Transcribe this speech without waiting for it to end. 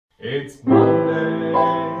It's Monday's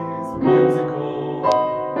musical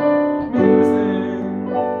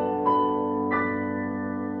musing.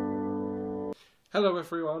 Hello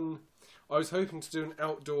everyone. I was hoping to do an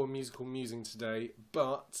outdoor musical musing today,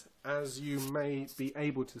 but as you may be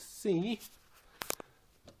able to see,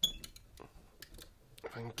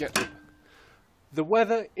 if I can get the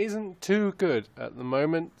weather isn't too good at the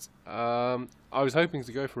moment. I was hoping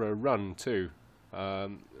to go for a run too.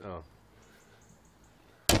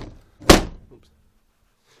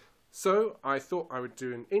 So I thought I would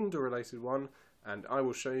do an indoor related one, and I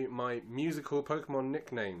will show you my musical Pokemon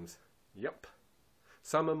nicknames. Yep.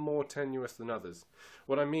 Some are more tenuous than others.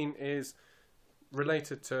 What I mean is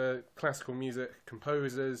related to classical music,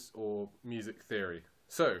 composers, or music theory.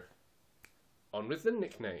 So, on with the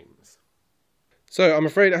nicknames. So I'm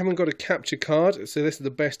afraid I haven't got a capture card, so this is the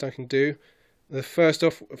best I can do. Start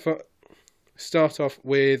off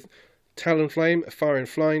with Talonflame, a fire and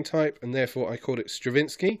flying type, and therefore I called it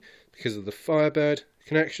Stravinsky because of the Firebird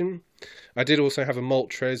connection. I did also have a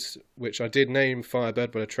Moltres, which I did name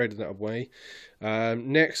Firebird, but I traded that away.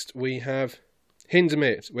 Next we have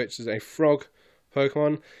Hindemith, which is a frog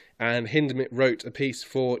Pokemon, and Hindemith wrote a piece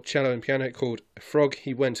for cello and piano called Frog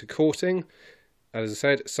He Went A-Courting. As I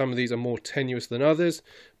said, some of these are more tenuous than others,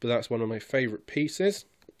 but that's one of my favourite pieces.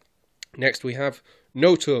 Next we have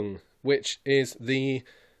Nothung, which is the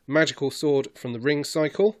magical sword from the ring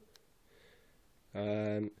cycle.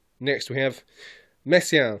 Next we have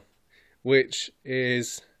Messiaen, which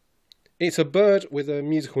is it's a bird with a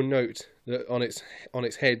musical note that on its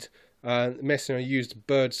head. Messiaen used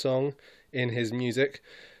bird song in his music,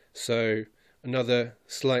 so another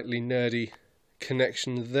slightly nerdy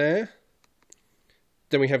connection there.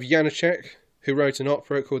 Then we have Janacek, who wrote an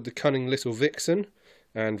opera called The Cunning Little Vixen,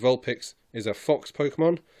 and Vulpix is a fox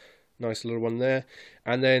Pokemon. Nice little one there.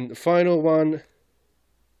 And then the final one,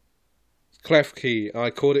 Klefki. I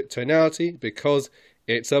called it Tonality because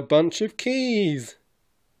it's a bunch of keys.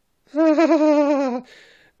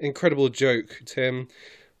 Incredible joke, Tim.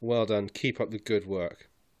 Well done. Keep up the good work.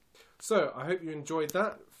 So, I hope you enjoyed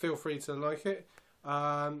that. Feel free to like it.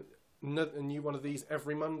 A new one of these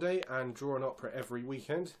every Monday and draw an opera every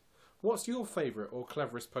weekend. What's your favourite or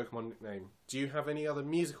cleverest Pokemon nickname? Do you have any other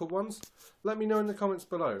musical ones? Let me know in the comments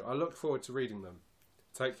below. I look forward to reading them.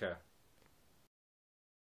 Take care.